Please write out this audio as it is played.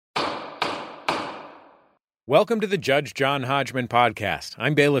Welcome to the Judge John Hodgman podcast.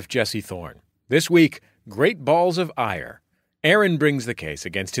 I'm bailiff Jesse Thorne. This week, Great Balls of Ire. Aaron brings the case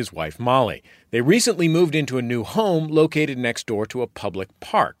against his wife, Molly. They recently moved into a new home located next door to a public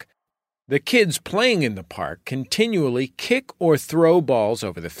park. The kids playing in the park continually kick or throw balls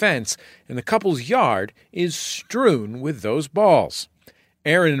over the fence, and the couple's yard is strewn with those balls.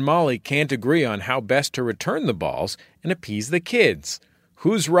 Aaron and Molly can't agree on how best to return the balls and appease the kids.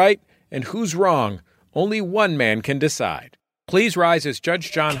 Who's right and who's wrong? Only one man can decide. Please rise as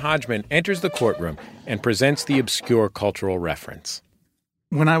Judge John Hodgman enters the courtroom and presents the obscure cultural reference.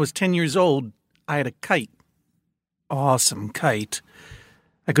 When I was 10 years old, I had a kite. Awesome kite.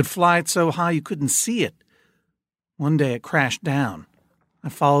 I could fly it so high you couldn't see it. One day it crashed down. I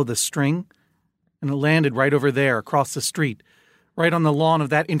followed the string, and it landed right over there across the street, right on the lawn of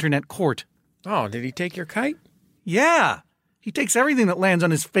that internet court. Oh, did he take your kite? Yeah, he takes everything that lands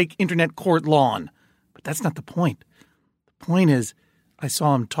on his fake internet court lawn. But that's not the point. The point is, I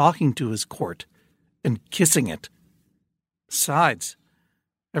saw him talking to his court and kissing it. Besides,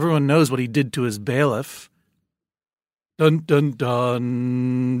 everyone knows what he did to his bailiff. Dun, dun,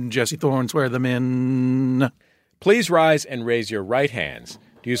 dun. Jesse Thorne, swear them in. Please rise and raise your right hands.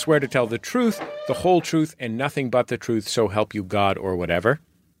 Do you swear to tell the truth, the whole truth, and nothing but the truth, so help you God or whatever?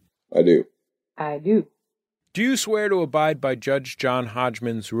 I do. I do. Do you swear to abide by Judge John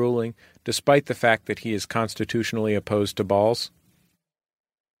Hodgman's ruling, despite the fact that he is constitutionally opposed to balls?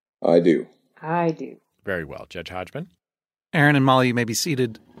 I do. I do. Very well, Judge Hodgman. Aaron and Molly, you may be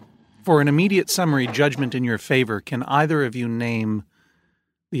seated. For an immediate summary judgment in your favor, can either of you name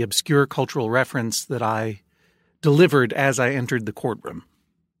the obscure cultural reference that I delivered as I entered the courtroom?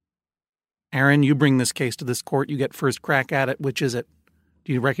 Aaron, you bring this case to this court. You get first crack at it. Which is it?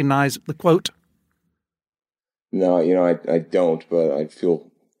 Do you recognize the quote? No, I don't, but I feel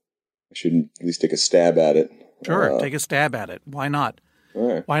I should at least take a stab at it. Sure, take a stab at it. Why not?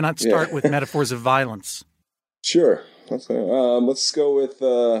 All right. Why not start with metaphors of violence? Sure. Let's go with,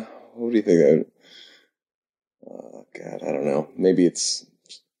 what do you think? God, I don't know. Maybe it's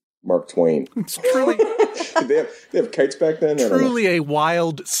Mark Twain. It's truly... Did they have kites back then? Truly a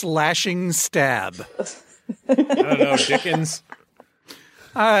wild, slashing stab. I don't know, Dickens.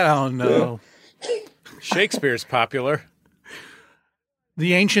 I don't know. Yeah. Shakespeare's popular.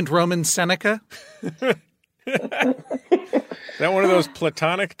 The ancient Roman Seneca? Is that one of those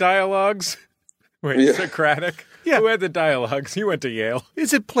Platonic dialogues? Wait, Yeah. Socratic? Yeah. Who had the dialogues? You went to Yale.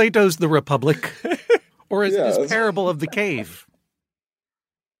 Is it Plato's The Republic? Or is it his that's- Parable of the Cave?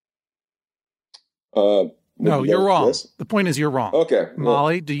 Would No, you you're guys wrong. guess? The point is you're wrong. Okay. well,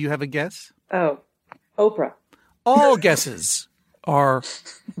 Molly, do you have a guess? Oh, Oprah. All guesses are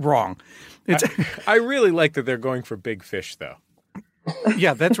wrong. It's I really like that they're going for big fish, though.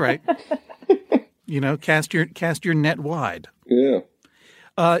 yeah, that's right. Cast your net wide. Yeah.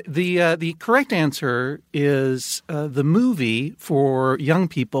 The correct answer is the movie for young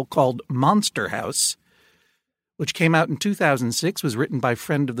people called Monster House, which came out in 2006, was written by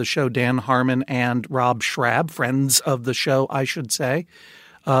friend of the show Dan Harmon and Rob Schrab, friends of the show, I should say,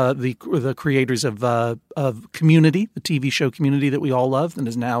 the creators of Community, the TV show Community that we all love and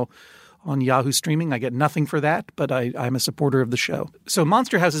is now on Yahoo streaming. I get nothing for that, but I'm a supporter of the show. So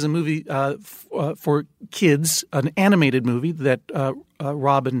Monster House is a movie for kids, an animated movie that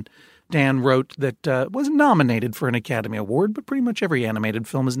Rob and Dan wrote that was nominated for an Academy Award, but pretty much every animated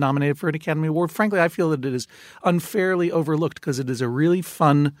film is nominated for an Academy Award. Frankly, I feel that it is unfairly overlooked because it is a really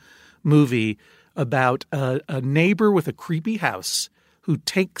fun movie about a neighbor with a creepy house who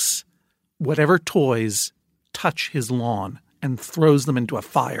takes whatever toys touch his lawn and throws them into a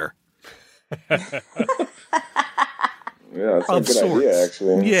fire. Yeah, that's a Of good sorts. idea,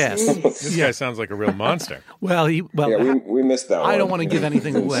 actually. Yes. This guy sounds like a real monster. Well, Yeah, we missed that one. I don't want to give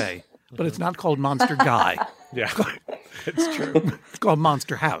anything away, but it's not called Monster Guy. Yeah, it's true. It's called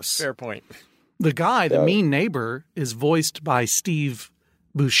Monster House. Fair point. The guy, the mean neighbor, is voiced by Steve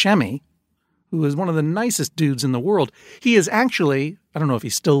Buscemi, who is one of the nicest dudes in the world. He is actually, I don't know if he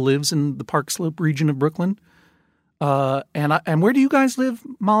still lives in the Park Slope region of Brooklyn. And where do you guys live,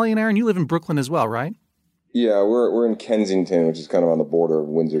 Molly and Aaron? You live in Brooklyn as well, right? Yeah, we're in Kensington, which is kind of on the border of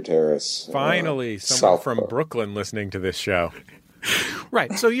Windsor Terrace. Finally, someone South from Park. Brooklyn listening to this show.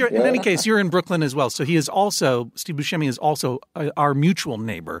 Right. So in any case, you're in Brooklyn as well. So he is also, Steve Buscemi is also our mutual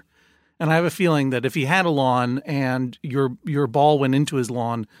neighbor. And I have a feeling that if he had a lawn and your ball went into his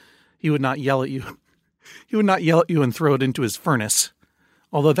lawn, he would not yell at you. He would not yell at you and throw it into his furnace.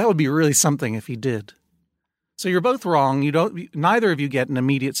 Although that would be really something if he did. So you're both wrong. Neither of you get an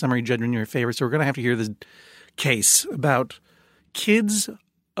immediate summary judgment in your favor. So we're going to have to hear this case about kids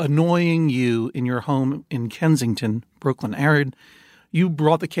annoying you in your home in Kensington, Brooklyn. Aaron, you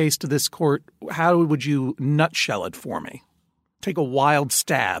brought the case to this court. How would you nutshell it for me? Take a wild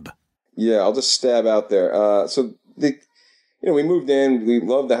stab. Yeah, I'll just stab out there. We moved in. We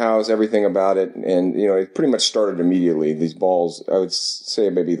loved the house, everything about it, and it pretty much started immediately. These balls, I would say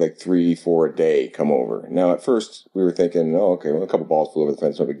maybe like 3-4 a day come over. Now, at first, we were thinking, oh, okay, well, a couple balls flew over the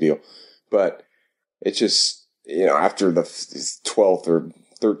fence, no big deal. But it's just, after the 12th or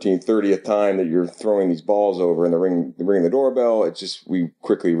 13th, 30th time that you're throwing these balls over and ringing the doorbell, we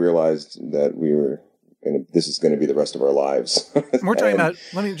quickly realized that this is going to be the rest of our lives. We're talking about,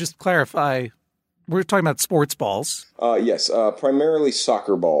 let me just clarify, we're talking about sports balls. Yes, primarily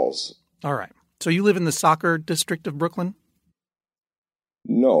soccer balls. All right. So you live in the soccer district of Brooklyn?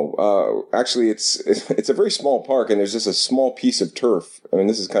 No, actually, it's a very small park, and there's just a small piece of turf. I mean,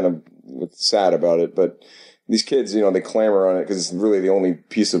 this is kind of what's sad about it, but these kids, they clamor on it because it's really the only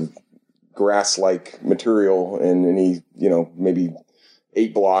piece of grass-like material in any, maybe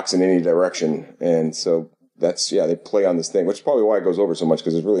 8 blocks in any direction, and so they play on this thing, which is probably why it goes over so much,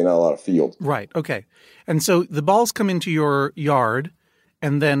 because there's really not a lot of field. Right. Okay. And so the balls come into your yard,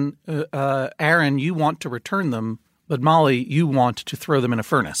 and then Aaron, you want to return them, but Molly, you want to throw them in a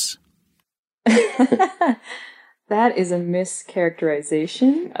furnace. That is a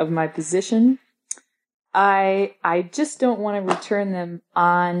mischaracterization of my position. I just don't want to return them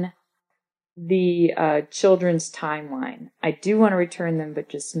on the children's timeline. I do want to return them, but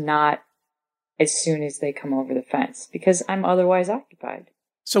just not as soon as they come over the fence, because I'm otherwise occupied.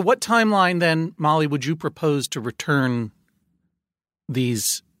 So what timeline then, Molly, would you propose to return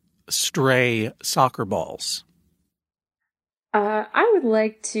these stray soccer balls? I would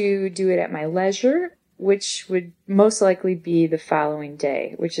like to do it at my leisure, which would most likely be the following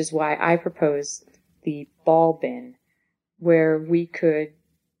day, which is why I proposed the ball bin, where we could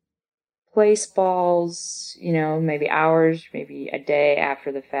place balls, maybe hours, maybe a day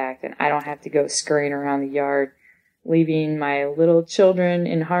after the fact, and I don't have to go scurrying around the yard, leaving my little children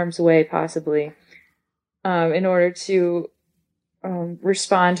in harm's way, possibly, in order to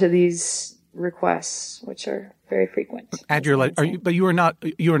respond to these requests, which are very frequent. But you are not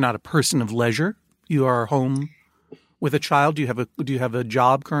a person of leisure. You are home with a child. Do you have a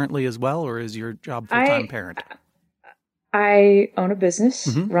job currently as well, or is your job full-time parent? I own a business,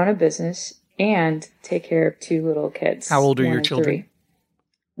 run a business, and take care of 2 little kids. How old are your children?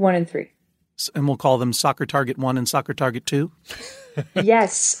 1 and 3. And we'll call them Soccer Target 1 and Soccer Target 2?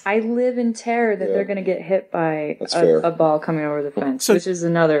 Yes, I live in terror that they're going to get hit by a ball coming over the fence, which is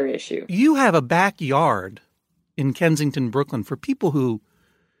another issue. You have a backyard in Kensington, Brooklyn. For people who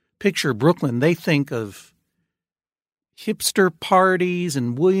picture Brooklyn, they think of hipster parties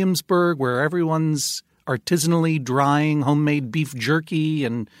in Williamsburg where everyone's artisanally drying homemade beef jerky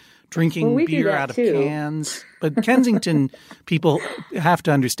and drinking beer out of cans. But Kensington people have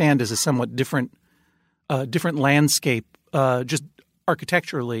to understand is a somewhat different landscape, just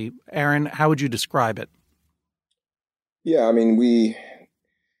architecturally. Aaron, how would you describe it? Yeah, I mean,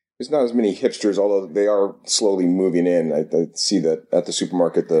 there's not as many hipsters, although they are slowly moving in. I see that at the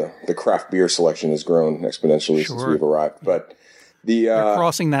supermarket, the craft beer selection has grown exponentially since we've arrived. But you're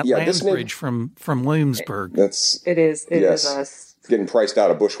crossing that land bridge from Williamsburg. It is us. It's getting priced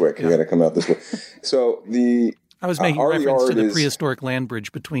out of Bushwick. You got to come out this way. So I was making reference to the prehistoric land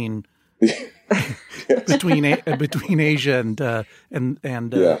bridge between Asia and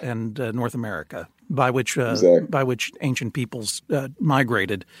North America, by which ancient peoples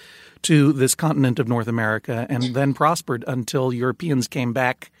migrated to this continent of North America and then prospered until Europeans came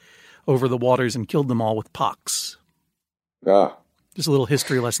back over the waters and killed them all with pox. Just a little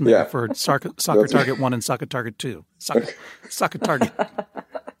history lesson there for Soccer Target 1 and Soccer Target 2. Soccer Target.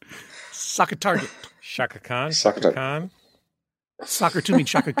 Soccer Target. Shaka Khan. Shaka Khan. Soccer to me,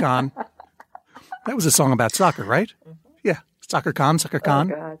 Shaka Khan. That was a song about soccer, right? Yeah. Soccer Khan. Oh,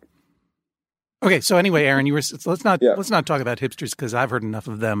 God. Okay, so anyway, Aaron, let's not talk about hipsters because I've heard enough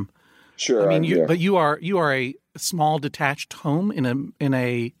of them. Sure. I mean, but you are a small detached home in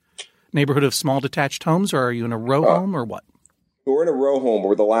a neighborhood of small detached homes, or are you in a row home, or what? We're in a row home.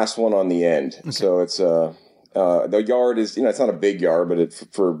 We're the last one on the end, so it's the yard is it's not a big yard, but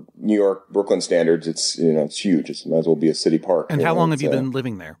for New York, Brooklyn standards, it's it's huge. It might as well be a city park. And how long have you been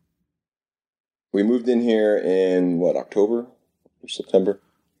living there? We moved in here in October or September.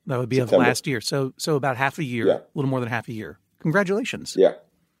 That would be of last year. So about half a year, a little more than half a year. Congratulations. Yeah.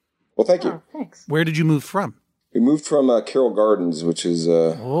 Well, thank you. Thanks. Where did you move from? We moved from Carroll Gardens, which is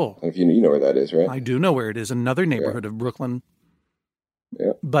if you know where that is, right? I do know where it is. Another neighborhood of Brooklyn.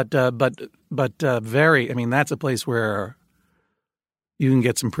 Yeah. But very. I mean, that's a place where you can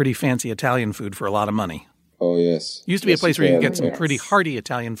get some pretty fancy Italian food for a lot of money. Oh, yes. Used to be a place where you can get some Yes. pretty hearty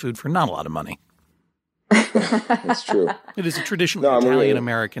Italian food for not a lot of money. That's true. It is a traditionally No, I'm really-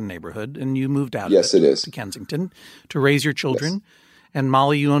 Italian-American neighborhood, and you moved out Yes, of it is. to Kensington to raise your children. And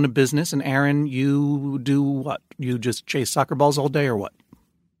Molly, you own a business, and Aaron, you do what? You just chase soccer balls all day or what?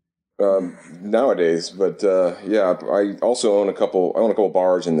 Nowadays, but yeah, I also own a couple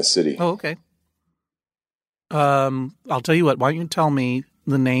bars in the city. Oh, okay. I'll tell you what, why don't you tell me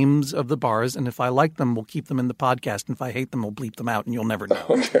the names of the bars, and if I like them, we'll keep them in the podcast, and if I hate them, we'll bleep them out, and you'll never know.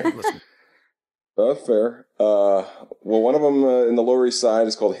 Okay. Listen. Fair. Well, one of them in the Lower East Side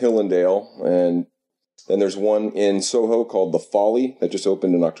is called Hillendale, and then there's one in Soho called The Folly that just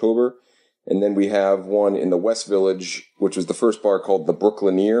opened in October. And then we have one in the West Village, which was the first bar called The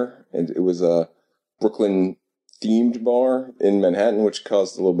Brooklyneer. And it was a Brooklyn-themed bar in Manhattan, which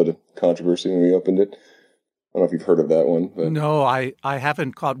caused a little bit of controversy when we opened it. I don't know if you've heard of that one. But No, I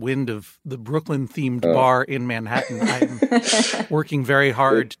haven't caught wind of the Brooklyn-themed bar in Manhattan. I'm working very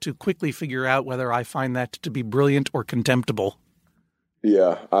hard to quickly figure out whether I find that to be brilliant or contemptible.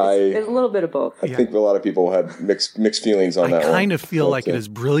 yeah, It's a little bit of both. I think a lot of people had mixed feelings on I that one. kind of feel But, like it is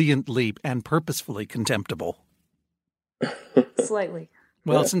brilliantly and purposefully contemptible. Slightly.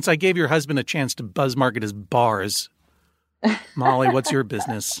 Well, Yeah. since I gave your husband a chance to buzz market his bars, Molly, what's your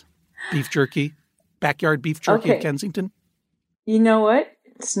business? Beef jerky? Backyard beef jerky Okay. at Kensington? You know what?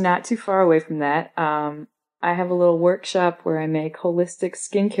 It's not too far away from that. I have a little workshop where I make holistic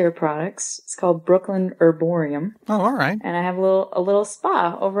skincare products. It's called Brooklyn Herborium, Oh, all right. and I have a little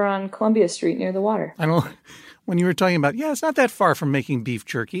spa over on Columbia Street near the water. I don't. When you were talking about, it's not that far from making beef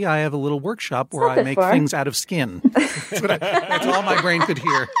jerky. I have a little workshop where not I that make far. things out of skin. That's all my brain could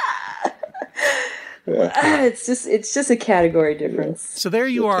hear. It's just a category difference. So there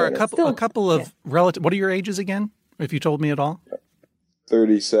you are, a Still- couple of relative. What are your ages again? If you told me at all.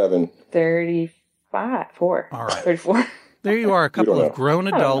 37. 34. All right. 34. There you are, a couple don't of know. grown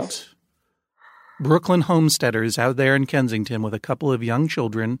don't know. adult Brooklyn homesteaders out there in Kensington with a couple of young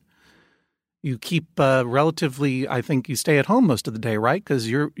children. You keep relatively, I think you stay at home most of the day, right? Because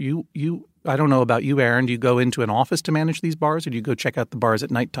you. I don't know about you, Aaron. Do you go into an office to manage these bars, or do you go check out the bars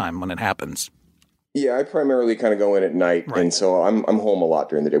at nighttime when it happens? Yeah, I primarily kind of go in at night, Right. and so I'm home a lot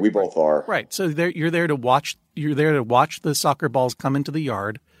during the day. We both are. Right. So you're there to watch. You're there to watch the soccer balls come into the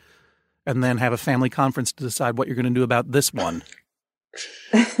yard, and then have a family conference to decide what you're going to do about this one.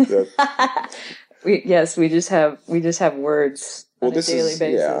 We just have words on a daily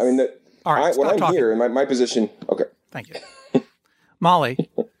basis. Yeah, I mean, All right. when stop I'm talking. here in my position, okay. Thank you, Molly.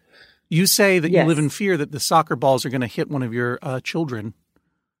 You say that you Yes. live in fear that the soccer balls are going to hit one of your children.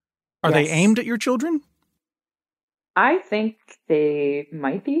 Are they Yes. aimed at your children? I think they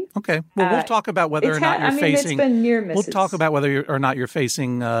might be. Okay. Well, we'll talk about whether or not you're facing. It's been near We'll misses. talk about whether or not you're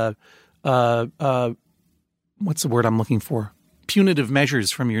facing. What's the word I'm looking for? Punitive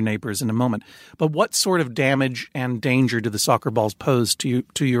measures from your neighbors in a moment. But what sort of damage and danger do the soccer balls pose to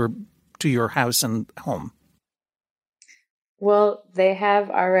your house and home? Well, they have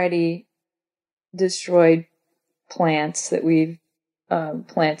already destroyed plants that we've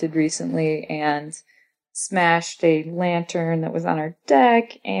planted recently and smashed a lantern that was on our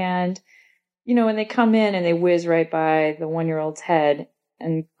deck. And, when they come in and they whiz right by the 1-year-old's head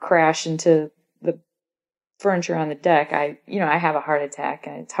and crash into the furniture on the deck, I have a heart attack,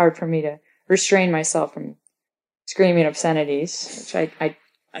 and it's hard for me to restrain myself from screaming obscenities, which I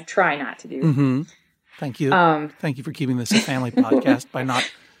try not to do. Mm-hmm. Thank you. Thank you for keeping this a family podcast by not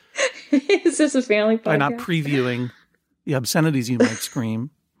Is this a family podcast? by not previewing the obscenities you might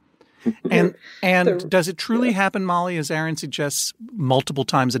scream. And does it truly happen, Molly, as Aaron suggests, multiple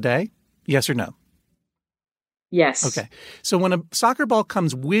times a day? Yes or no? Yes. Okay. So when a soccer ball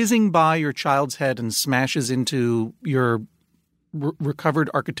comes whizzing by your child's head and smashes into your recovered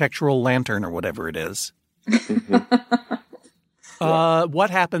architectural lantern or whatever it is, what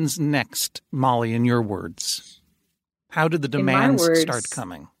happens next, Molly, in your words? How did the demands words, start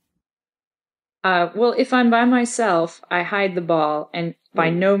coming? Well, if I'm by myself, I hide the ball, and by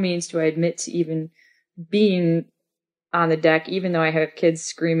no means do I admit to even being on the deck, even though I have kids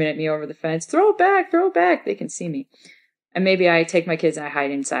screaming at me over the fence, throw it back, they can see me. And maybe I take my kids and I hide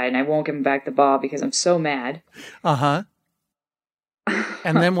inside, and I won't give them back the ball because I'm so mad. Uh-huh.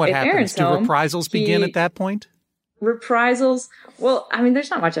 And then what If happens? Aaron's Do home, reprisals begin at that point? Reprisals? Well, I mean,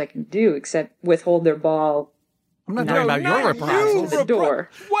 there's not much I can do except withhold their ball I'm not talking about your reprisals. at the door.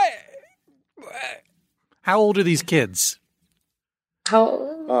 What? How old are these kids? How?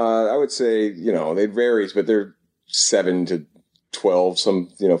 I would say, it varies, but they're 7 to 12, some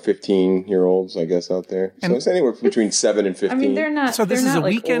 15-year-olds, I guess, out there. So it's anywhere between 7 and 15. I mean, they're not. So this they're is not a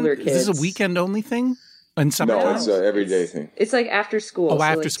like weekend. older Is kids. this a weekend only thing? And No, it's an everyday thing. It's like after school. Oh, so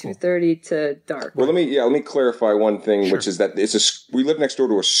after like school. 2:30 to dark. Well, let me clarify one thing, which is that we live next door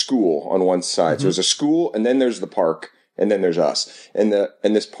to a school on one side. So there's a school, and then there's the park, and then there's us. And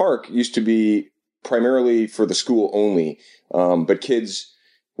this park used to be primarily for the school only, but kids.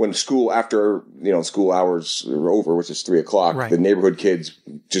 When school, after, school hours are over, which is 3:00, Right. the neighborhood kids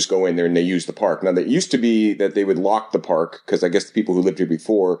just go in there and they use the park. Now, it used to be that they would lock the park because I guess the people who lived here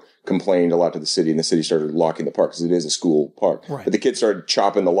before complained a lot to the city, and the city started locking the park because it is a school park. Right. But the kids started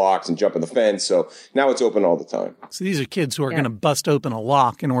chopping the locks and jumping the fence, so now it's open all the time. So these are kids who are going to bust open a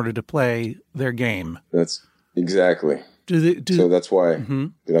lock in order to play their game. That's exactly. So So that's why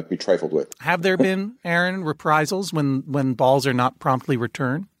they have to be trifled with. have there been, Aaron, reprisals when balls are not promptly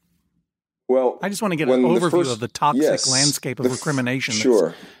returned? Well, I just want to get when an the overview first- of the toxic yes, landscape of the recrimination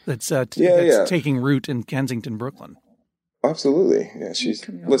sure. that's Yeah. taking root in Kensington, Brooklyn. Absolutely. Yeah,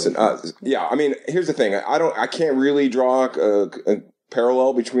 listen, I mean, here's the thing. I can't really draw a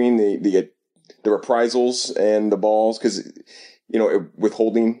parallel between the reprisals and the balls because,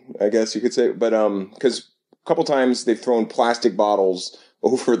 withholding, I guess you could say. But, because a couple times they've thrown plastic bottles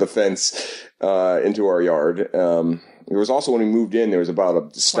over the fence, into our yard. There was also when we moved in, there was about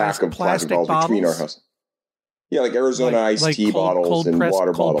a stack of plastic bottles between our house. Yeah, like Arizona iced tea bottles and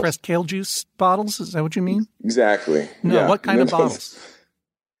water bottles. Cold-pressed kale juice bottles? Is that what you mean? Exactly. No, yeah. what kind of bottles?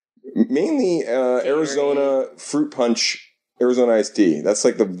 Mainly Arizona fruit punch, Arizona iced tea. That's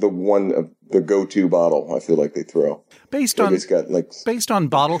like the one of the go-to bottle I feel like they throw. Based on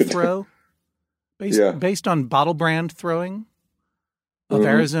bottle throw? Based on bottle brand throwing of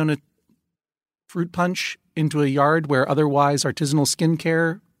Arizona fruit punch into a yard where otherwise artisanal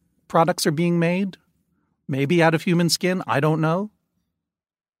skincare products are being made? Maybe out of human skin. I don't know.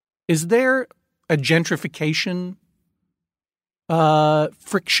 Is there a gentrification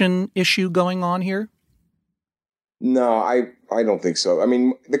friction issue going on here? No, I don't think so. I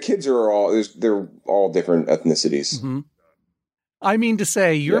mean, the kids are they're all different ethnicities. Mm-hmm. I mean to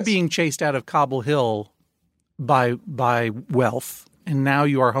say, you're being chased out of Cobble Hill by wealth, and now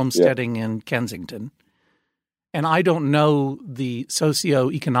you are homesteading in Kensington. And I don't know the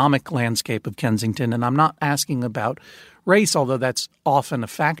socioeconomic landscape of Kensington, and I'm not asking about race, although that's often a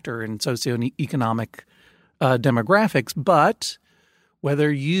factor in socioeconomic demographics, but whether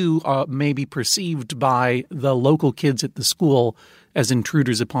you may be perceived by the local kids at the school as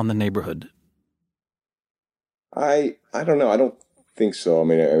intruders upon the neighborhood. I don't know. I don't think so. I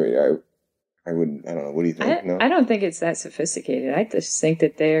mean, I don't know. What do you think? No? I don't think it's that sophisticated. I just think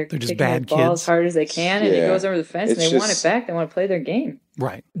that they're just kicking bad the ball kids. as hard as they can, and it goes over the fence, and they want it back. They want to play their game.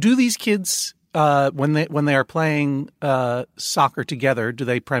 Right. Do these kids, when they are playing soccer together, do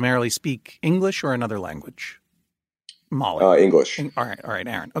they primarily speak English or another language? Molly. English. All right,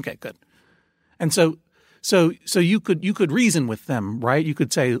 Aaron. Okay, good. And so you could reason with them, right? You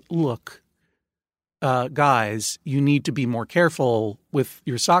could say, look, guys, you need to be more careful with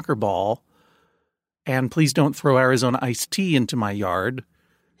your soccer ball. And please don't throw Arizona iced tea into my yard.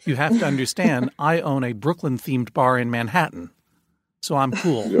 You have to understand, I own a Brooklyn-themed bar in Manhattan, so I'm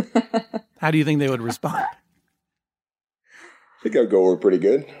cool. Yeah. How do you think they would respond? I think I'd go over pretty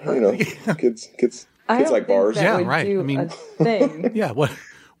good. Kids like bars. Yeah, right. I mean, thing. Yeah.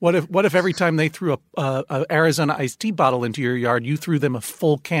 What if every time they threw a Arizona iced tea bottle into your yard, you threw them a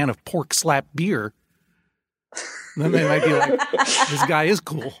full can of pork slap beer? Then they might be like, "This guy is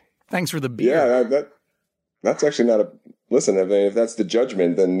cool. Thanks for the beer." Yeah, that's actually not a listen. I mean, if that's the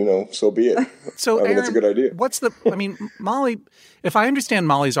judgment, then so be it. So, I mean, Aaron, that's a good idea. Molly. If I understand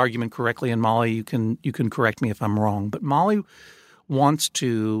Molly's argument correctly, and Molly, you can correct me if I'm wrong, but Molly wants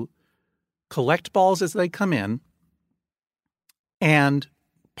to collect balls as they come in, and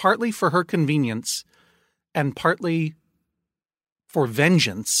partly for her convenience, and partly for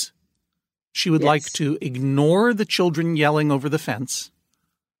vengeance, she would like to ignore the children yelling over the fence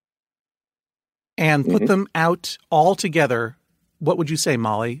and put them out all together. What would you say,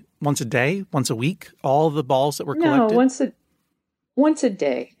 Molly? Once a day? Once a week? All the balls that were collected? No, once a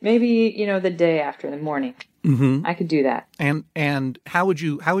day. Maybe, the day after, in the morning. Mm-hmm. I could do that. And how would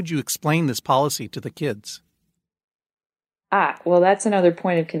you explain this policy to the kids? Well, that's another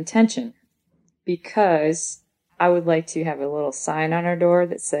point of contention, because I would like to have a little sign on our door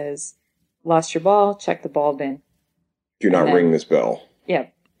that says, "Lost your ball, check the ball bin. Do not ring this bell." Yeah,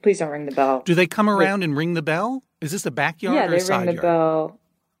 please don't ring the bell. Do they come around and ring the bell? Is this a backyard or a side ring the yard? bell.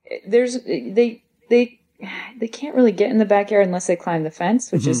 They can't really get in the backyard unless they climb the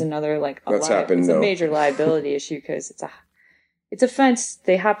fence, which is another That's happened. It's a major liability issue because it's a fence.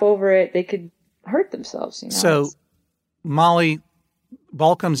 They hop over it. They could hurt themselves. So, Molly,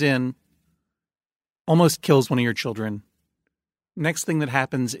 ball comes in, almost kills one of your children. Next thing that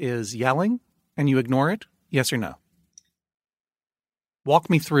happens is yelling, and you ignore it? Yes or no? Walk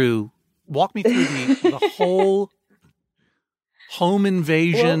me through the whole home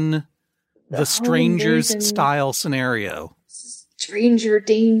invasion, the strangers style scenario. Stranger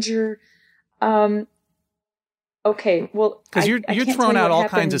danger. Okay, well, because you're throwing out all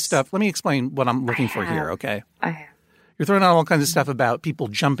kinds of stuff. Let me explain what I'm looking for here. Okay, I have. You're throwing out all kinds of stuff about people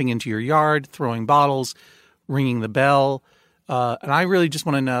jumping into your yard, throwing bottles, ringing the bell, and I really just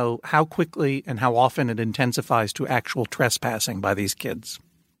want to know how quickly and how often it intensifies to actual trespassing by these kids.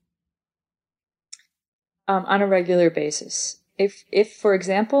 On a regular basis. If for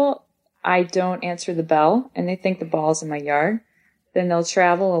example, I don't answer the bell and they think the ball's in my yard, then they'll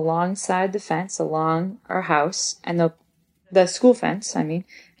travel alongside the fence, along our house, and the school fence, and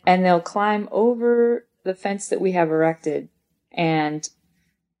they'll climb over the fence that we have erected, and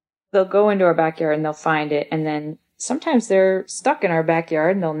they'll go into our backyard and they'll find it, and then sometimes they're stuck in our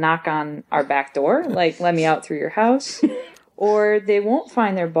backyard and they'll knock on our back door, like, let me out through your house. Or they won't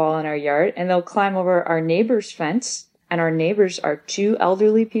find their ball in our yard and they'll climb over our neighbor's fence. And our neighbors are two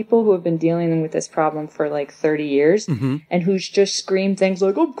elderly people who have been dealing with this problem for like 30 years and who's just scream things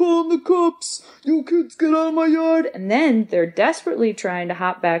like, I'm calling the cops, you kids get out of my yard. And then they're desperately trying to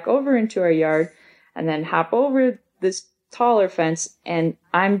hop back over into our yard and then hop over this taller fence. And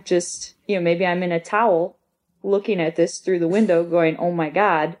I'm just, maybe I'm in a towel looking at this through the window going, oh my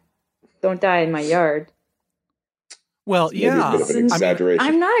God, don't die in my yard. Well, yeah.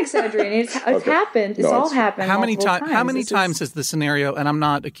 I'm not exaggerating. It's happened. It's all happened. How many times has the scenario, and I'm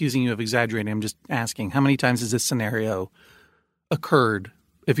not accusing you of exaggerating, I'm just asking, how many times has this scenario occurred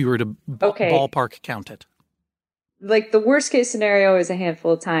if you were to ballpark count it? Like the worst case scenario is a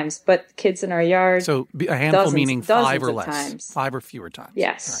handful of times, but kids in our yard. So a handful meaning 5 or less. Times. 5 or fewer times.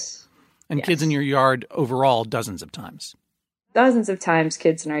 Yes. Right. And kids in your yard overall, dozens of times. Dozens of times,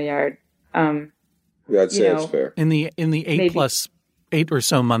 kids in our yard. Yeah, I'd say it's fair. In the 8 or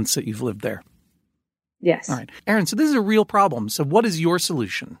so months that you've lived there. Yes. All right. Aaron, so this is a real problem. So what is your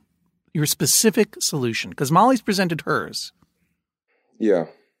solution? Your specific solution? Because Molly's presented hers. Yeah.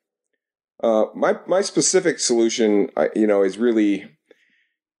 My specific solution, is really,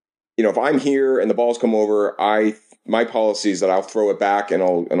 if I'm here and the balls come over, my policy is that I'll throw it back and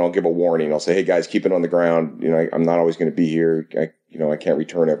I'll give a warning. I'll say, hey guys, keep it on the ground. I'm not always going to be here. I can't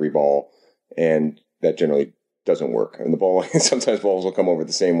return every ball. And that generally doesn't work. And sometimes balls will come over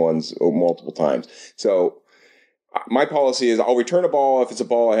the same ones multiple times. So my policy is I'll return a ball if it's a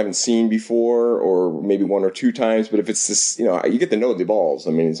ball I haven't seen before, or maybe 1 or 2 times. But if it's this, you get to know the balls.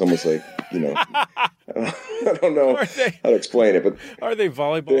 It's almost like, I don't know how to explain it. But are they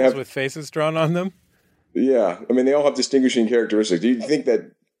volleyballs with faces drawn on them? Yeah. They all have distinguishing characteristics. Do you think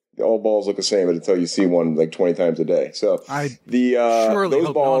that all balls look the same until you see one like 20 times a day? So surely those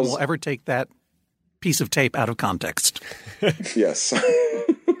hope balls, no one will ever take that piece of tape out of context. Yes.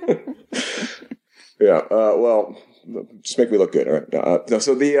 Yeah. Well, just make me look good. All right.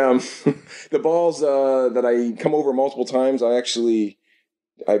 So the balls that I come over multiple times, I've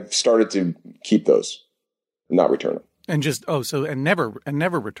started to keep those, not return them, and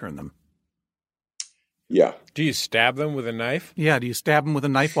never return them. Yeah. Do you stab them with a knife? Yeah. Do you stab them with a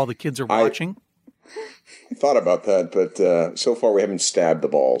knife while the kids are watching? I thought about that, but so far we haven't stabbed the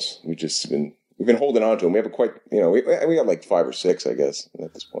balls. We've been holding on to them. We haven't quite, we got like 5 or 6, I guess,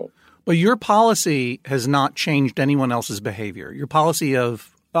 at this point. But your policy has not changed anyone else's behavior. Your policy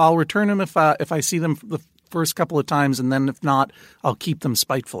of I'll return them if I see them the first couple of times, and then if not, I'll keep them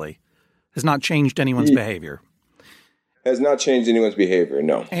spitefully, has not changed anyone's behavior. Has not changed anyone's behavior.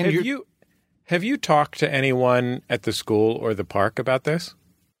 No. And have you talked to anyone at the school or the park about this?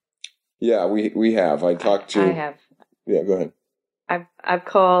 Yeah, we have. I have. Yeah, go ahead. I've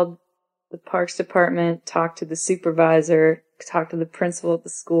called the Parks Department, talked to the supervisor, talked to the principal at the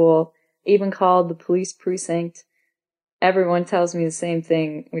school, even called the police precinct. Everyone tells me the same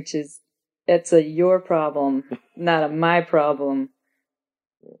thing, which is, it's your problem, not a my problem.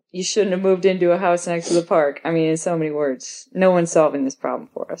 You shouldn't have moved into a house next to the park. In so many words. No one's solving this problem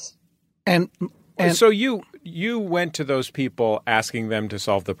for us. And so you went to those people asking them to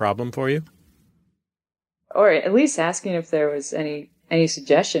solve the problem for you? Or at least asking if there was any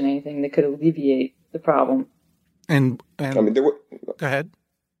suggestion, anything that could alleviate the problem. And there were, go ahead.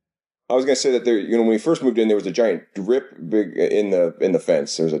 I was going to say that when we first moved in, there was a giant rip in the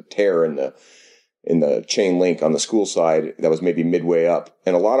fence. There was a tear in the in the chain link on the school side that was maybe midway up.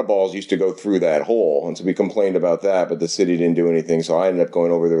 And a lot of balls used to go through that hole. And so we complained about that, but the city didn't do anything. So I ended up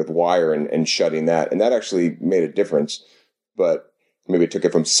going over there with wire and shutting that. And that actually made a difference. But maybe it took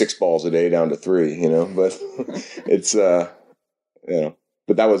it from 6 balls a day down to 3, but it's, but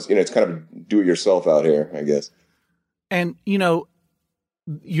that was, it's kind of do it yourself out here, I guess. And,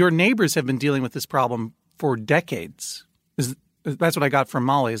 your neighbors have been dealing with this problem for decades. That's what I got from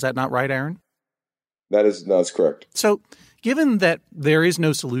Molly. Is that not right, Aaron? That's correct. So given that there is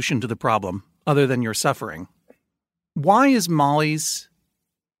no solution to the problem other than your suffering, why is Molly's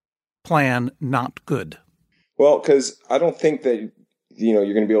plan not good? Well, because I don't think that,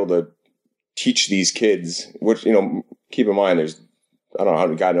 you're going to be able to teach these kids, which, keep in mind, there's, I don't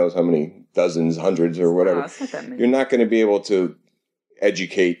know, God knows how many dozens, hundreds or whatever. It's not that many. You're not going to be able to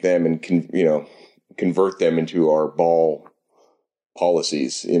educate them and, convert them into our ball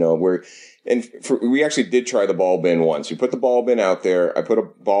policies, we actually did try the ball bin once. We put the ball bin out there. I put a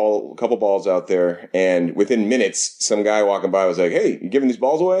couple balls out there, and within minutes, some guy walking by was like, "Hey, you giving these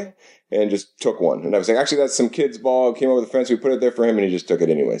balls away?" And just took one. And I was like, "Actually, that's some kid's ball. Came over the fence. We put it there for him, and he just took it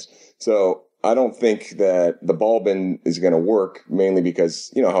anyways." So I don't think that the ball bin is going to work, mainly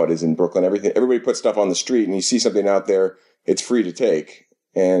because you know how it is in Brooklyn. Everybody puts stuff on the street, and you see something out there, it's free to take,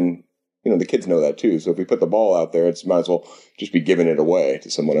 and the kids know that too. So if we put the ball out there, it's might as well just be giving it away to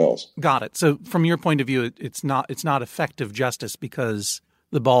someone else. Got it. So from your point of view, it's not effective justice because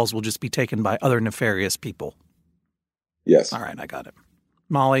the balls will just be taken by other nefarious people. Yes. All right, I got it.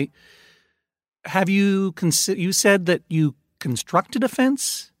 Molly, have you said that you constructed a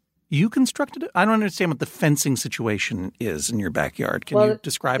fence? You constructed it? I don't understand what the fencing situation is in your backyard. Can you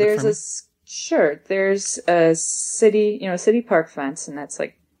describe it for me? Sure. There's a city park fence, and that's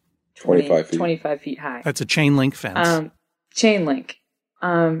like 25 feet high. That's a chain link fence. Chain link.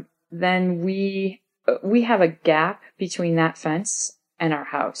 Then we have a gap between that fence and our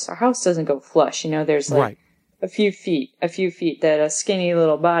house. Our house doesn't go flush. There's like a few feet that a skinny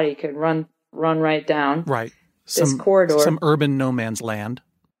little body could run right down. Right. This corridor. Some urban no man's land.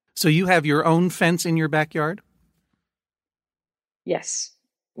 So you have your own fence in your backyard? Yes.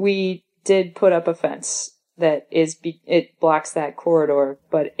 We did put up a fence that it blocks that corridor,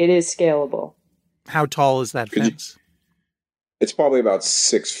 but it is scalable. How tall is that fence? It's probably about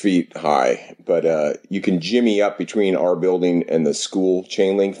 6 feet high, but you can jimmy up between our building and the school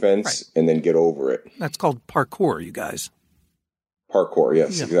chain link fence and then get over it. That's called parkour, you guys. Parkour,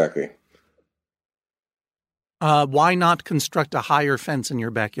 yes, exactly. Why not construct a higher fence in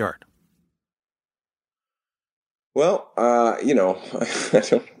your backyard? Well, I don't know.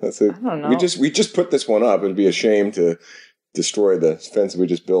 We just put this one up. It'd be a shame to destroy the fence we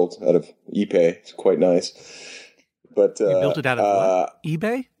just built out of Ipe. It's quite nice. But you built it out of what?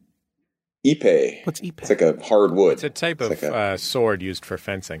 eBay? Ipe. What's Ipe? It's like a hardwood. It's a type of sword used for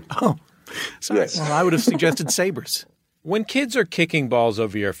fencing. Oh, sorry. Yes. Well, I would have suggested sabers. When kids are kicking balls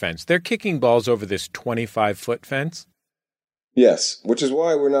over your fence, they're kicking balls over this 25-foot fence? Yes, which is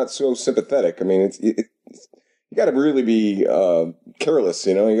why we're not so sympathetic. I mean, you got to really be careless,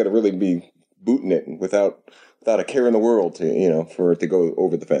 you got to really be booting it without a care in the world to, for it to go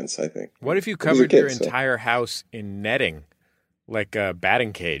over the fence, I think. What if you covered your entire house in netting, like a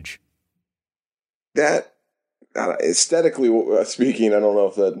batting cage? That, aesthetically speaking, I don't know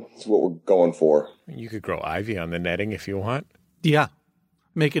if that's what we're going for. You could grow ivy on the netting if you want. Yeah.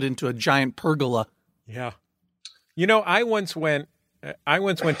 Make it into a giant pergola. Yeah. I once went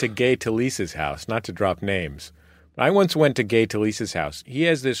to Gay Talise's house, not to drop names. I once went to Gay Talise's house. He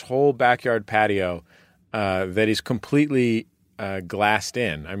has this whole backyard patio that is completely glassed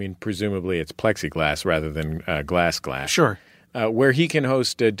in. I mean, presumably it's plexiglass rather than glass. Sure. Where he can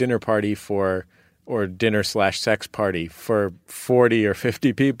host a dinner party or dinner/sex party for 40 or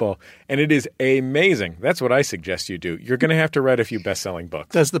 50 people. And it is amazing. That's what I suggest you do. You're going to have to write a few best-selling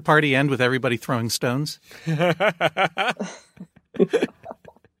books. Does the party end with everybody throwing stones?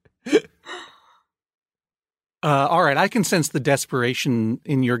 All right, I can sense the desperation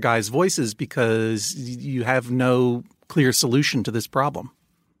in your guys' voices because you have no clear solution to this problem.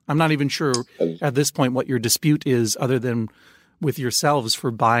 I'm not even sure at this point what your dispute is other than with yourselves for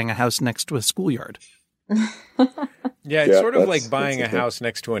buying a house next to a schoolyard. Yeah, it's sort of like buying a house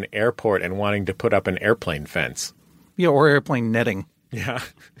next to an airport and wanting to put up an airplane fence. Yeah, or airplane netting. Yeah.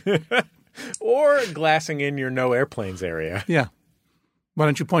 Or glassing in your no airplanes area. Yeah. Why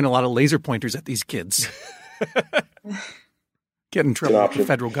don't you point a lot of laser pointers at these kids? Get in trouble with the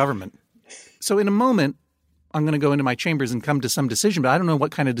federal government. So in a moment, I'm going to go into my chambers and come to some decision, but I don't know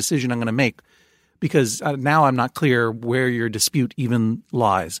what kind of decision I'm going to make because now I'm not clear where your dispute even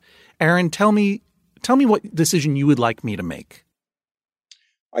lies. Aaron, tell me tell me what decision you would like me to make.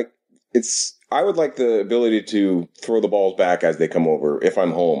 I would like the ability to throw the balls back as they come over if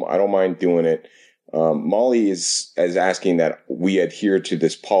I'm home. I don't mind doing it. Molly is asking that we adhere to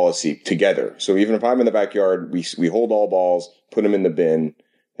this policy together. So even if I'm in the backyard, we hold all balls, put them in the bin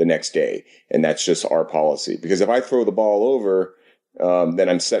the next day. And that's just our policy. Because if I throw the ball over, then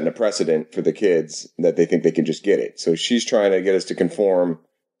I'm setting a precedent for the kids that they think they can just get it. So she's trying to get us to conform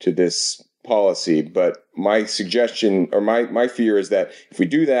to this policy. But my suggestion or my fear is that if we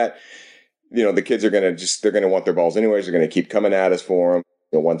do that, the kids are going to they're going to want their balls anyways. They're going to keep coming at us for them.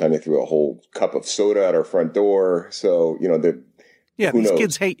 One time they threw a whole cup of soda at our front door. So, these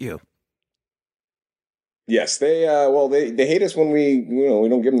kids hate you. Yes, they hate us when we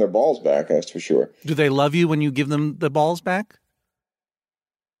don't give them their balls back. That's for sure. Do they love you when you give them the balls back?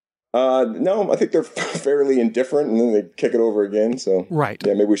 No, I think they're fairly indifferent, and then they kick it over again. So, right.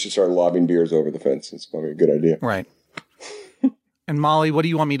 Yeah, maybe we should start lobbing beers over the fence. It's probably a good idea. Right. And Molly, what do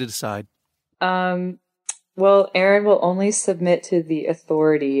you want me to decide? Well, Aaron will only submit to the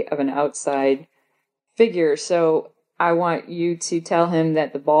authority of an outside figure. So I want you to tell him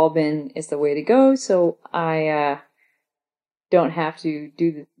that the ball bin is the way to go. So I don't have to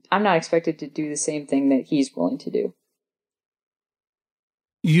I'm not expected to do the same thing that he's willing to do.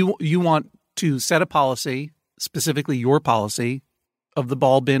 You want to set a policy, specifically your policy, of the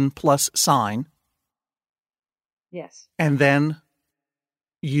ball bin plus sign. Yes. And then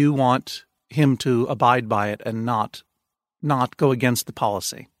you want him to abide by it and not go against the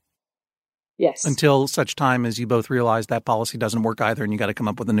policy. Yes. Until such time as you both realize that policy doesn't work either and you got to come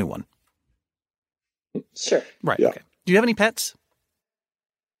up with a new one. Sure. Right. Yeah. Okay. Do you have any pets?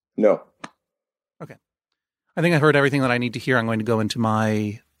 No. Okay. I think I heard everything that I need to hear. I'm going to go into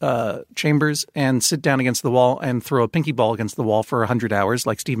my chambers and sit down against the wall and throw a pinky ball against the wall for 100 hours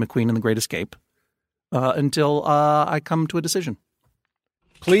like Steve McQueen in The Great Escape until I come to a decision.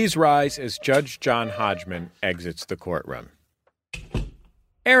 Please rise as Judge John Hodgman exits the courtroom.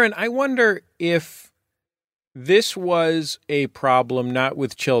 Aaron, I wonder if this was a problem not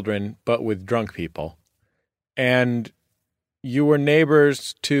with children, but with drunk people, and you were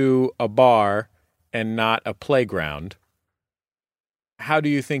neighbors to a bar and not a playground. How do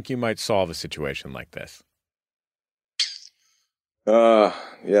you think you might solve a situation like this?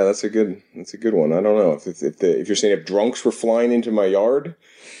 Yeah, that's a good one. I don't know if you're saying if drunks were flying into my yard,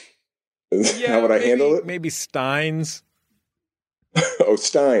 how would I handle it? Maybe steins. Oh,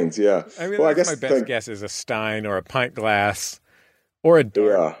 steins, yeah. I mean, I guess my best guess is a stein or a pint glass or a dart.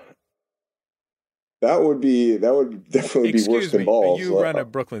 Yeah. That would definitely be worse than balls. You run a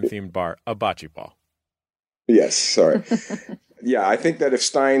Brooklyn-themed bar, a bocce ball. Yes, sorry. Yeah, I think that if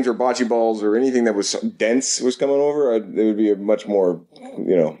steins or bocce balls or anything that was dense was coming over, it would be a much more,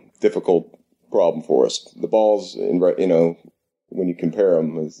 difficult problem for us. The balls, when you compare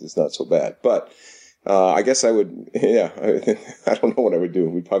them, it's not so bad. But I guess I would, I don't know what I would do.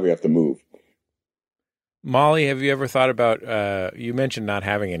 We'd probably have to move. Molly, have you ever thought about, you mentioned not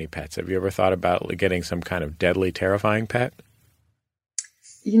having any pets. Have you ever thought about getting some kind of deadly, terrifying pet?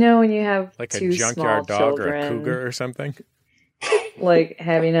 When you have like two a junkyard dog children, or a cougar or something? Like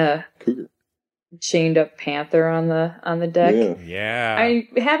having a cougar. Chained up panther on the deck. Yeah.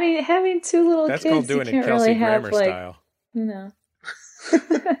 Having two little That's kids. Called doing you can't it Kelsey really have Grammer style.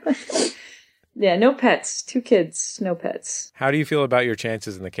 Yeah, no pets. 2 kids, no pets. How do you feel about your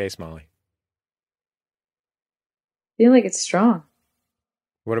chances in the case, Molly? I feel like it's strong.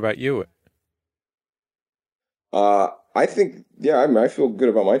 What about you? I think, I feel good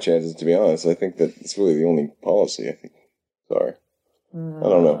about my chances, to be honest. I think that it's really the only policy, I think. Sorry. I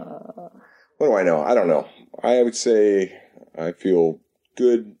don't know. What do I know? I don't know. I would say I feel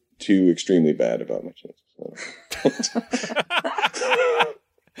good to extremely bad about my chances.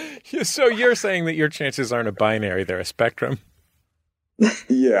 So you're saying that your chances aren't a binary, they're a spectrum?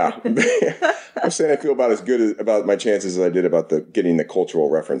 Yeah. I'm saying I feel about as good about my chances as I did about getting the cultural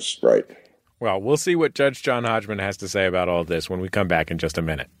reference right. Well, we'll see what Judge John Hodgman has to say about all this when we come back in just a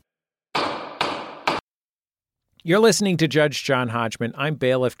minute. You're listening to Judge John Hodgman. I'm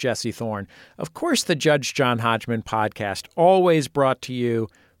bailiff Jesse Thorne. Of course, the Judge John Hodgman podcast, always brought to you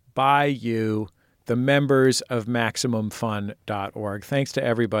by you, the members of MaximumFun.org. Thanks to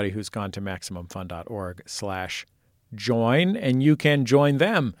everybody who's gone to MaximumFun.org/join, and you can join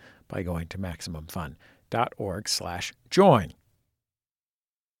them by going to MaximumFun.org/join.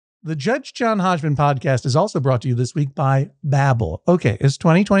 The Judge John Hodgman podcast is also brought to you this week by Babbel. Okay, it's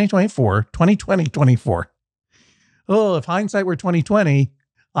 2020-24. Oh, if hindsight were 2020,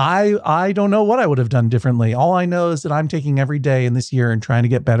 I don't know what I would have done differently. All I know is that I'm taking every day in this year and trying to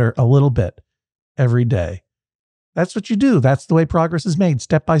get better a little bit. every day. That's what you do. That's the way progress is made,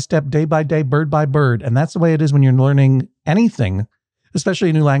 step by step, day by day, bird by bird. And that's the way it is when you're learning anything, especially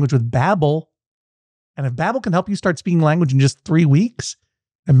a new language with Babbel. And if Babbel can help you start speaking language in just 3 weeks,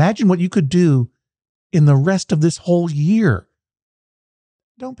 imagine what you could do in the rest of this whole year.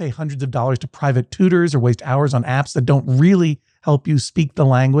 Don't pay hundreds of dollars to private tutors or waste hours on apps that don't really help you speak the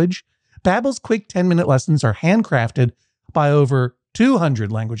language. Babbel's quick 10-minute lessons are handcrafted by over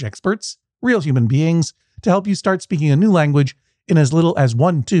 200 language experts, real human beings, to help you start speaking a new language in as little as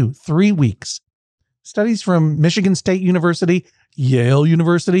 1, 2, 3 weeks. Studies from Michigan State University, Yale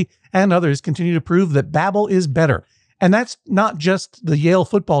University, and others continue to prove that Babbel is better. And that's not just the Yale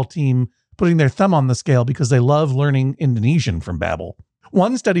football team putting their thumb on the scale because they love learning Indonesian from Babbel.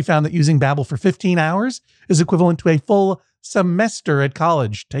 One study found that using Babbel for 15 hours is equivalent to a full semester at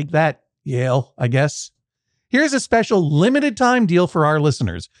college. Take that, Yale, I guess. Here's a special limited time deal for our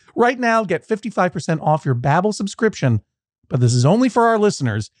listeners. Right now, get 55% off your Babbel subscription, but this is only for our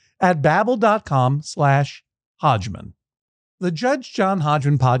listeners at babbel.com/Hodgman. The Judge John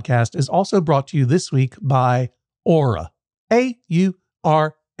Hodgman podcast is also brought to you this week by Aura,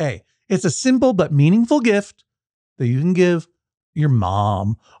 A-U-R-A. It's a simple but meaningful gift that you can give your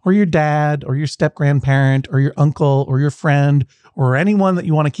mom or your dad or your step-grandparent or your uncle or your friend or anyone that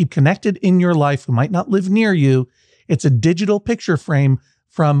you want to keep connected in your life who might not live near you. It's a digital picture frame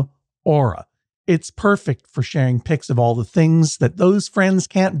from Aura. It's perfect for sharing pics of all the things that those friends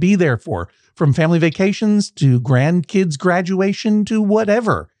can't be there for, from family vacations to grandkids' graduation to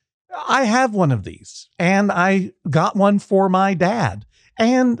whatever. I have one of these, and I got one for my dad,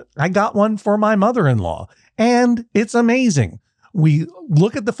 and I got one for my mother-in-law, and it's amazing. We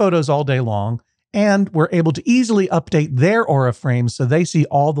look at the photos all day long, and we're able to easily update their Aura frames so they see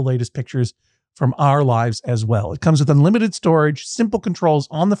all the latest pictures from our lives as well. It comes with unlimited storage, simple controls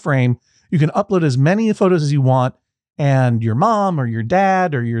on the frame. You can upload as many photos as you want, and your mom or your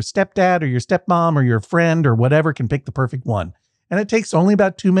dad or your stepdad or your stepmom or your friend or whatever can pick the perfect one. And it takes only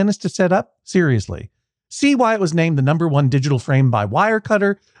about 2 minutes to set up. Seriously. See why it was named the #1 digital frame by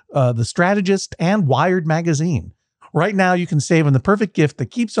Wirecutter, The Strategist, and Wired Magazine. Right now, you can save on the perfect gift that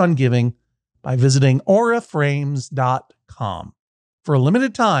keeps on giving by visiting auraframes.com. For a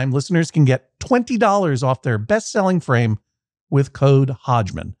limited time, listeners can get $20 off their best-selling frame with code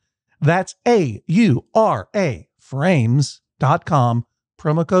Hodgman. That's A-U-R-A frames.com,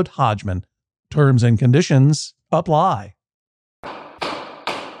 promo code Hodgman. Terms and conditions apply.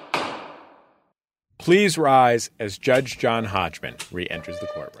 Please rise as Judge John Hodgman re-enters the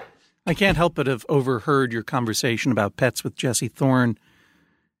courtroom. I can't help but have overheard your conversation about pets with Jesse Thorne,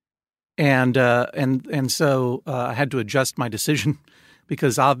 and so I had to adjust my decision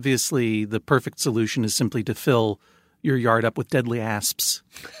because obviously the perfect solution is simply to fill your yard up with deadly asps.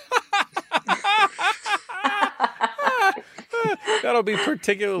 That'll be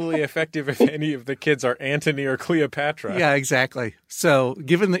particularly effective if any of the kids are Antony or Cleopatra. Yeah, exactly. So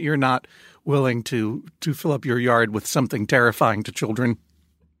given that you're not willing to fill up your yard with something terrifying to children,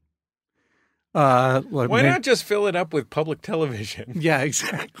 why not just fill it up with public television? Yeah,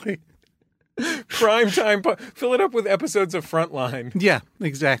 exactly. Prime time. Fill it up with episodes of Frontline. Yeah,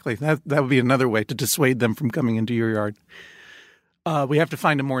 exactly. That would be another way to dissuade them from coming into your yard. We have to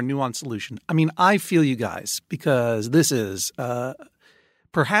find a more nuanced solution. I mean, I feel you guys, because this is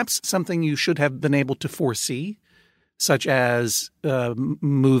perhaps something you should have been able to foresee, such as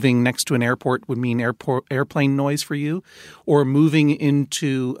moving next to an airport would mean airplane noise for you, or moving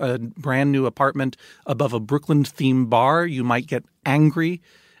into a brand new apartment above a Brooklyn-themed bar. You might get angry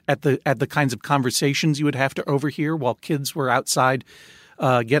at the kinds of conversations you would have to overhear while kids were outside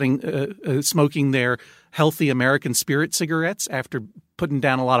smoking their healthy American Spirit cigarettes after putting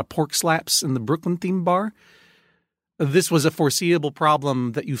down a lot of pork slaps in the Brooklyn-themed bar. This was a foreseeable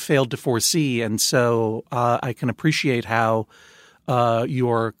problem that you failed to foresee, and so I can appreciate how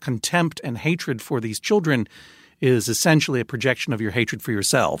your contempt and hatred for these children is essentially a projection of your hatred for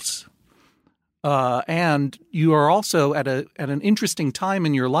yourselves. And you are also at an interesting time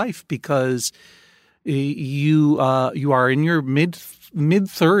in your life because you are in your mid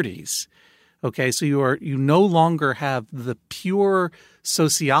 30s. Okay, so you no longer have the pure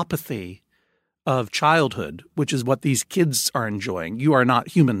sociopathy of childhood, which is what these kids are enjoying. You are not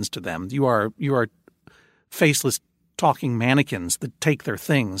humans to them. You are faceless talking mannequins that take their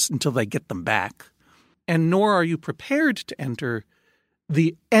things until they get them back. And nor are you prepared to enter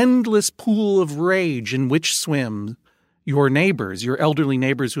the endless pool of rage in which swim your neighbors, your elderly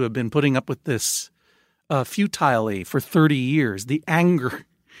neighbors who have been putting up with this futilely for 30 years, the anger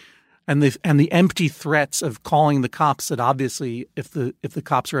And the empty threats of calling the cops that obviously if the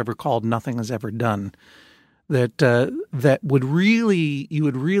cops are ever called, nothing is ever done. That would really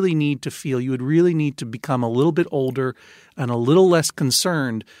need to become a little bit older and a little less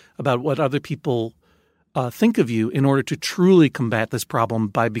concerned about what other people think of you in order to truly combat this problem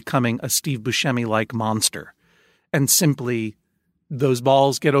by becoming a Steve Buscemi-like monster. And simply those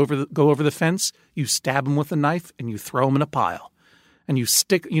balls go over the fence, you stab them with a knife, and you throw them in a pile. And you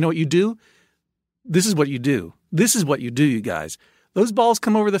stick – you know what you do? This is what you do. This is what you do, you guys. Those balls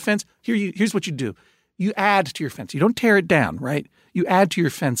come over the fence. Here's what you do. You add to your fence. You don't tear it down, right? You add to your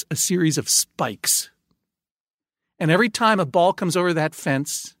fence a series of spikes. And every time a ball comes over that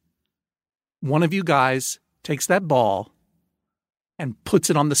fence, one of you guys takes that ball and puts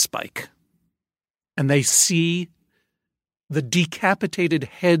it on the spike. And they see the decapitated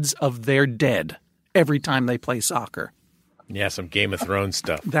heads of their dead every time they play soccer. Yeah, some Game of Thrones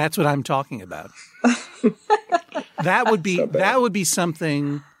stuff. That's what I'm talking about. That would be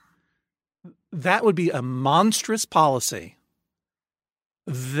something. That would be a monstrous policy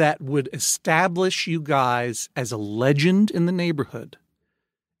that would establish you guys as a legend in the neighborhood,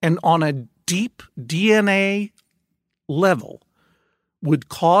 and on a deep DNA level would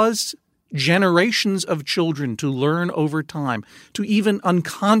cause generations of children to learn over time to even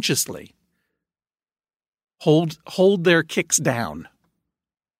unconsciously hold their kicks down,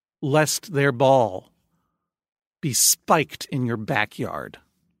 lest their ball be spiked in your backyard.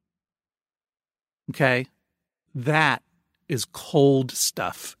 Okay? That is cold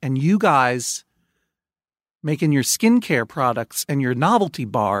stuff. And you guys making your skincare products and your novelty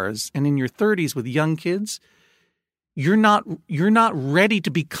bars and in your 30s with young kids, you're not ready to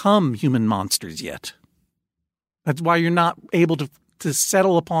become human monsters yet. That's why you're not able to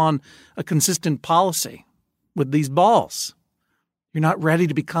settle upon a consistent policy with these balls. You're not ready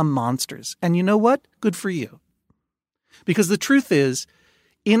to become monsters. And you know what? Good for you. Because the truth is,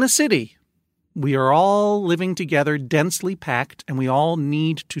 in a city, we are all living together, densely packed, and we all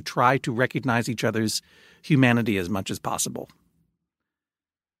need to try to recognize each other's humanity as much as possible.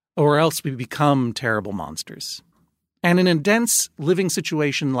 Or else we become terrible monsters. And in a dense living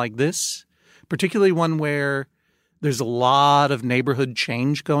situation like this, particularly one where there's a lot of neighborhood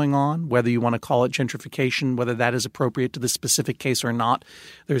change going on, whether you want to call it gentrification, whether that is appropriate to this specific case or not.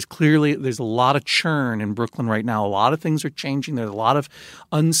 There's a lot of churn in Brooklyn right now. A lot of things are changing. There's a lot of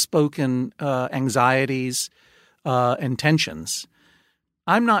unspoken anxieties and tensions.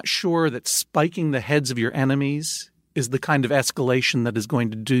 I'm not sure that spiking the heads of your enemies is the kind of escalation that is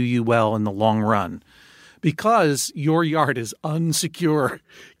going to do you well in the long run. Because your yard is unsecure.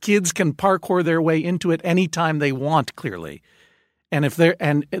 Kids can parkour their way into it anytime they want, clearly.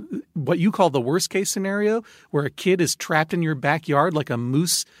 And what you call the worst case scenario, where a kid is trapped in your backyard like a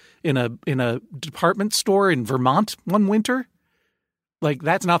moose in a department store in Vermont one winter, like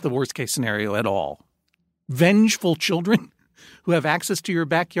that's not the worst case scenario at all. Vengeful children who have access to your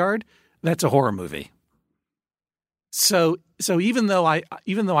backyard, that's a horror movie. So even though I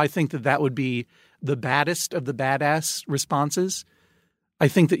think that would be the baddest of the badass responses, I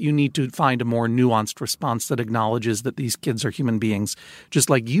think that you need to find a more nuanced response that acknowledges that these kids are human beings, just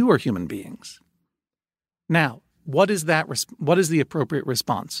like you are human beings. Now, what is the appropriate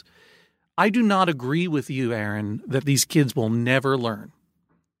response? I do not agree with you, Aaron, that these kids will never learn.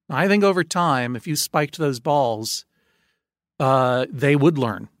 I think over time, if you spiked those balls, they would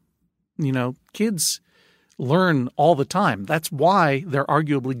learn. You know, kids learn all the time. That's why they're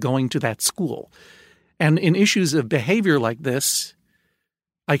arguably going to that school. And in issues of behavior like this,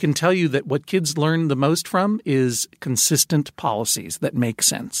 I can tell you that what kids learn the most from is consistent policies that make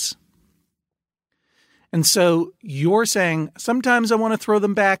sense. And so you're saying, sometimes I want to throw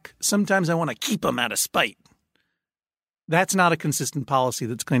them back, sometimes I want to keep them out of spite. That's not a consistent policy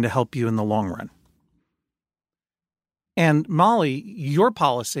that's going to help you in the long run. And Molly, your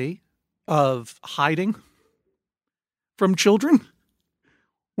policy of hiding from children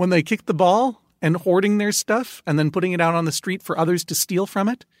when they kick the ball and hoarding their stuff and then putting it out on the street for others to steal from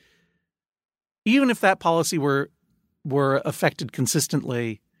it, even if that policy were affected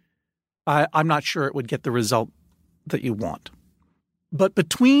consistently, I'm not sure it would get the result that you want. But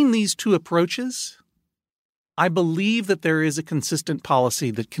between these two approaches, I believe that there is a consistent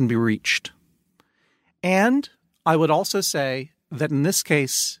policy that can be reached. And I would also say that in this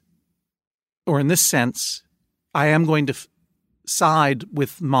case, or in this sense, I am going to side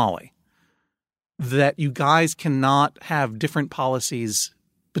with Molly, that you guys cannot have different policies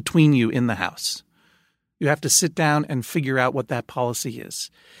between you in the house. You have to sit down and figure out what that policy is.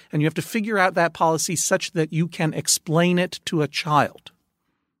 And you have to figure out that policy such that you can explain it to a child.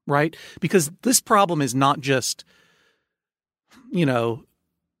 right? Because this problem is not just,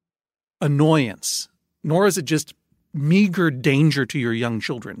 annoyance, nor is it just meager danger to your young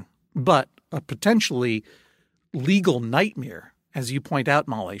children, but a potentially legal nightmare, as you point out,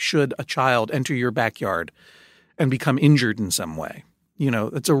 Molly, should a child enter your backyard and become injured in some way.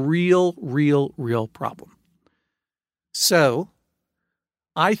 It's a real, real, real problem. So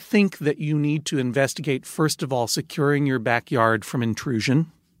I think that you need to investigate, first of all, securing your backyard from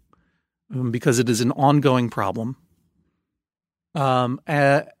intrusion, because it is an ongoing problem.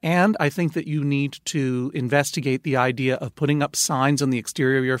 And I think that you need to investigate the idea of putting up signs on the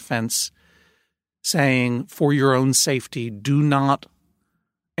exterior of your fence saying, for your own safety, do not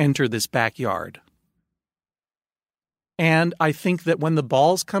enter this backyard. And I think that when the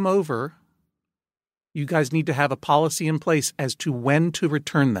balls come over, you guys need to have a policy in place as to when to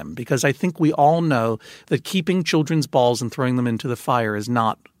return them, because I think we all know that keeping children's balls and throwing them into the fire is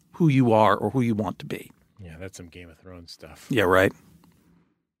not who you are or who you want to be. Yeah, that's some Game of Thrones stuff. Yeah, right.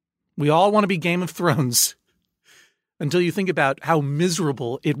 We all want to be Game of Thrones until you think about how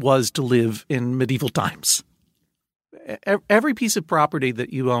miserable it was to live in medieval times. Every piece of property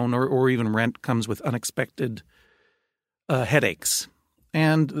that you own or even rent comes with unexpected headaches.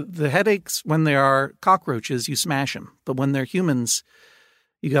 And the headaches, when they are cockroaches, you smash them. But when they're humans,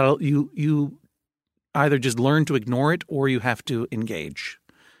 you either just learn to ignore it or you have to engage.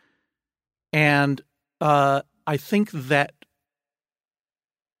 And I think that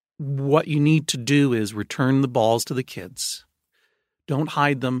what you need to do is return the balls to the kids. Don't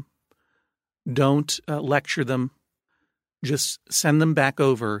hide them. Don't lecture them. Just send them back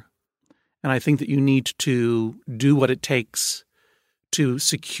over. And I think that you need to do what it takes to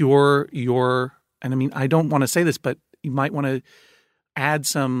secure your, and I mean, I don't want to say this, but you might want to add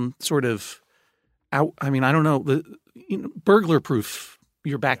some sort of, burglar proof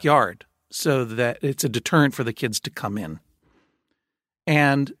your backyard so that it's a deterrent for the kids to come in.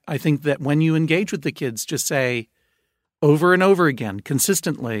 And I think that when you engage with the kids, just say over and over again,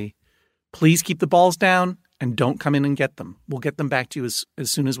 consistently, please keep the balls down and don't come in and get them. We'll get them back to you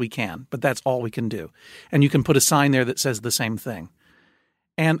as soon as we can, but that's all we can do. And you can put a sign there that says the same thing.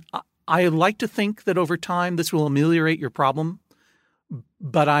 And I like to think that over time this will ameliorate your problem,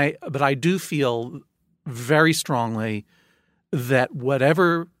 but I do feel very strongly that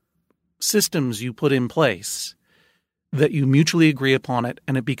whatever systems you put in place, that you mutually agree upon it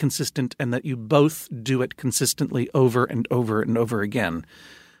and it be consistent and that you both do it consistently over and over and over again.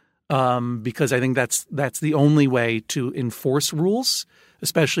 Because I think that's the only way to enforce rules,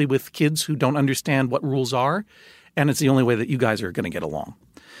 especially with kids who don't understand what rules are. And it's the only way that you guys are going to get along.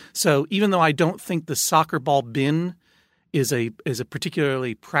 So even though I don't think the soccer ball bin is a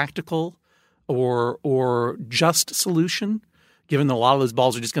particularly practical or just solution, given that a lot of those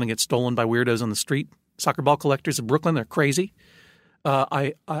balls are just going to get stolen by weirdos on the street, soccer ball collectors of Brooklyn, they're crazy.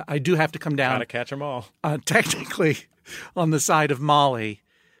 I do have to come down. Gotta catch them all. Technically on the side of Molly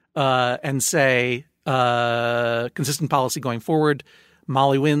and say consistent policy going forward.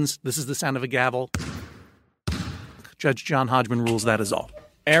 Molly wins. This is the sound of a gavel. Judge John Hodgman rules, that is all.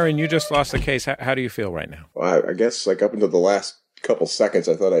 Aaron, you just lost the case. How do you feel right now? Well, I guess up until the last couple seconds,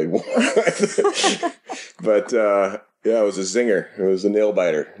 I thought I'd won. But it was a zinger. It was a nail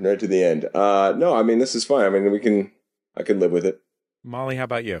biter right to the end. No, I mean, this is fine. I mean, I can live with it. Molly, how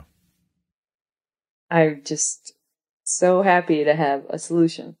about you? I'm just so happy to have a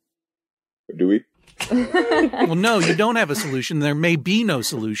solution. Do we? Well, no, you don't have a solution. There may be no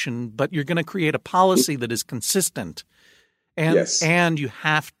solution, but you're going to create a policy that is consistent. And, yes. And you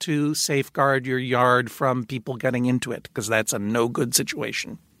have to safeguard your yard from people getting into it because that's a no good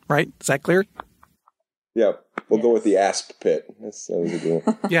situation. Right? Is that clear? Yeah. We'll go with the asp pit. That's a good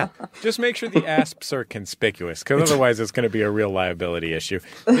deal. Yeah. Just make sure the asps are conspicuous, because otherwise it's going to be a real liability issue.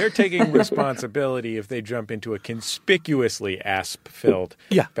 They're taking responsibility if they jump into a conspicuously asp-filled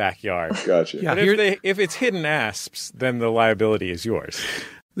backyard. Gotcha. Yeah, But if it's hidden asps, then the liability is yours.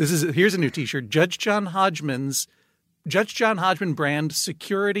 Here's a new T-shirt. Judge John Hodgman brand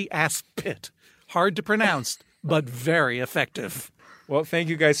security asp pit. Hard to pronounce, but very effective. Well, thank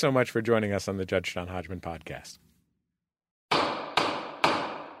you guys so much for joining us on the Judge John Hodgman podcast.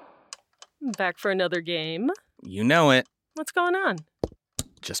 Back for another game. You know it. What's going on?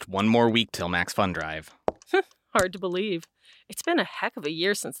 Just one more week till Max Fun Drive. Hard to believe. It's been a heck of a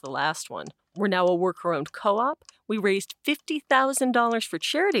year since the last one. We're now a worker-owned co-op. We raised $50,000 for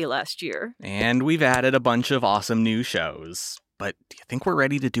charity last year. And we've added a bunch of awesome new shows. But do you think we're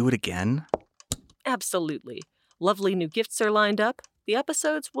ready to do it again? Absolutely. Lovely new gifts are lined up. The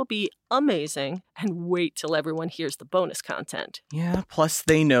episodes will be amazing, and wait till everyone hears the bonus content. Yeah, plus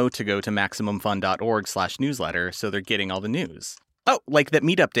they know to go to MaximumFun.org/newsletter, so they're getting all the news. Oh, like that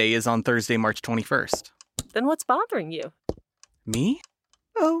meetup day is on Thursday, March 21st. Then what's bothering you? Me?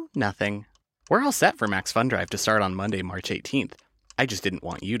 Oh, nothing. We're all set for Max Fun Drive to start on Monday, March 18th. I just didn't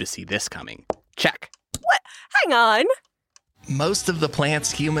want you to see this coming. Check. What? Hang on! Most of the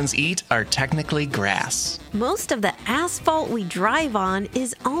plants humans eat are technically grass. Most of the asphalt we drive on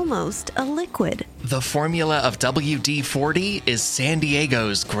is almost a liquid. The formula of WD-40 is San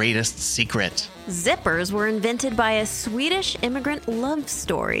Diego's greatest secret. Zippers were invented by a Swedish immigrant love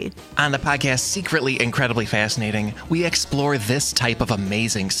story. On the podcast Secretly Incredibly Fascinating, we explore this type of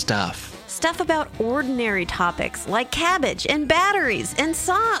amazing stuff. Stuff about ordinary topics like cabbage and batteries and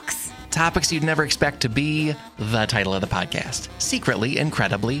socks. Topics you'd never expect to be the title of the podcast. Secretly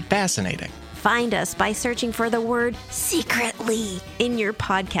Incredibly Fascinating. Find us by searching for the word secretly in your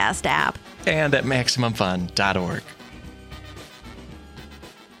podcast app. And at MaximumFun.org.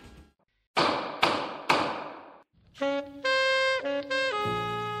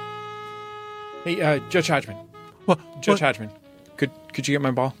 Hey, Judge Hodgman. What? Judge Hodgman, could you get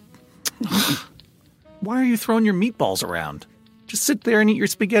my ball? Why are you throwing your meatballs around? Just sit there and eat your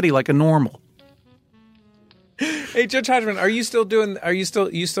spaghetti like a normal. Hey, Judge Hodgman, you still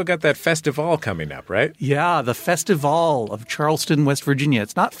got that festival coming up, right? Yeah, the Festival of Charleston, West Virginia.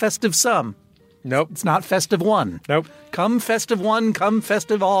 It's not Festive Some. Nope. It's not Festive One. Nope. Come Festive One, come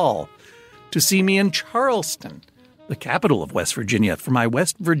Festive All. To see me in Charleston, the capital of West Virginia, for my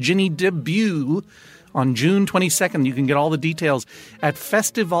West Virginia debut on June 22nd. You can get all the details at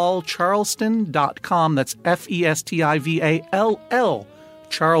festivalcharleston.com. That's FESTIVALL.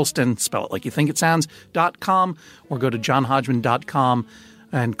 Charleston, spell it like you think it sounds, .com, or go to johnhodgman.com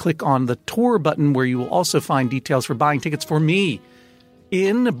and click on the tour button where you will also find details for buying tickets for me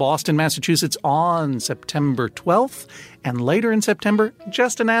in Boston, Massachusetts on September 12th. And later in September,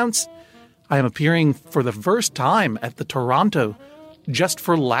 just announced, I am appearing for the first time at the Toronto Just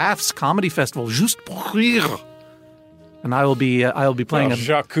for Laughs Comedy Festival, Juste pour rire. And I will be playing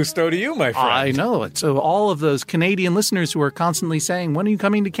Jacques Cousteau to you, my friend. I know it. So all of those Canadian listeners who are constantly saying, when are you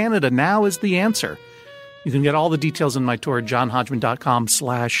coming to Canada? Now is the answer. You can get all the details on my tour at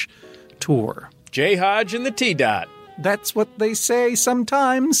johnhodgman.com/tour. J. Hodge and the T-Dot. That's what they say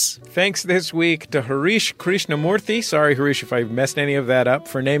sometimes. Thanks this week to Harish Krishnamurthy. Sorry, Harish, if I messed any of that up,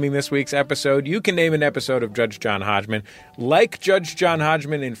 for naming this week's episode. You can name an episode of Judge John Hodgman. Like Judge John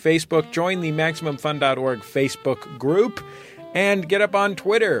Hodgman in Facebook. Join the MaximumFun.org Facebook group. And get up on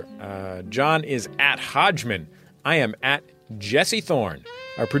Twitter. John is at Hodgman. I am at Jesse Thorne.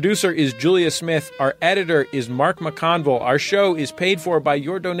 Our producer is Julia Smith. Our editor is Mark McConville. Our show is paid for by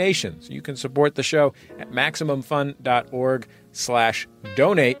your donations. You can support the show at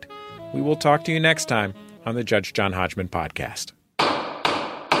MaximumFun.org/donate. We will talk to you next time on the Judge John Hodgman podcast.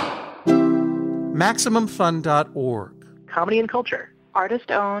 MaximumFun.org. Comedy and culture.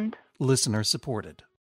 Artist owned. Listener supported.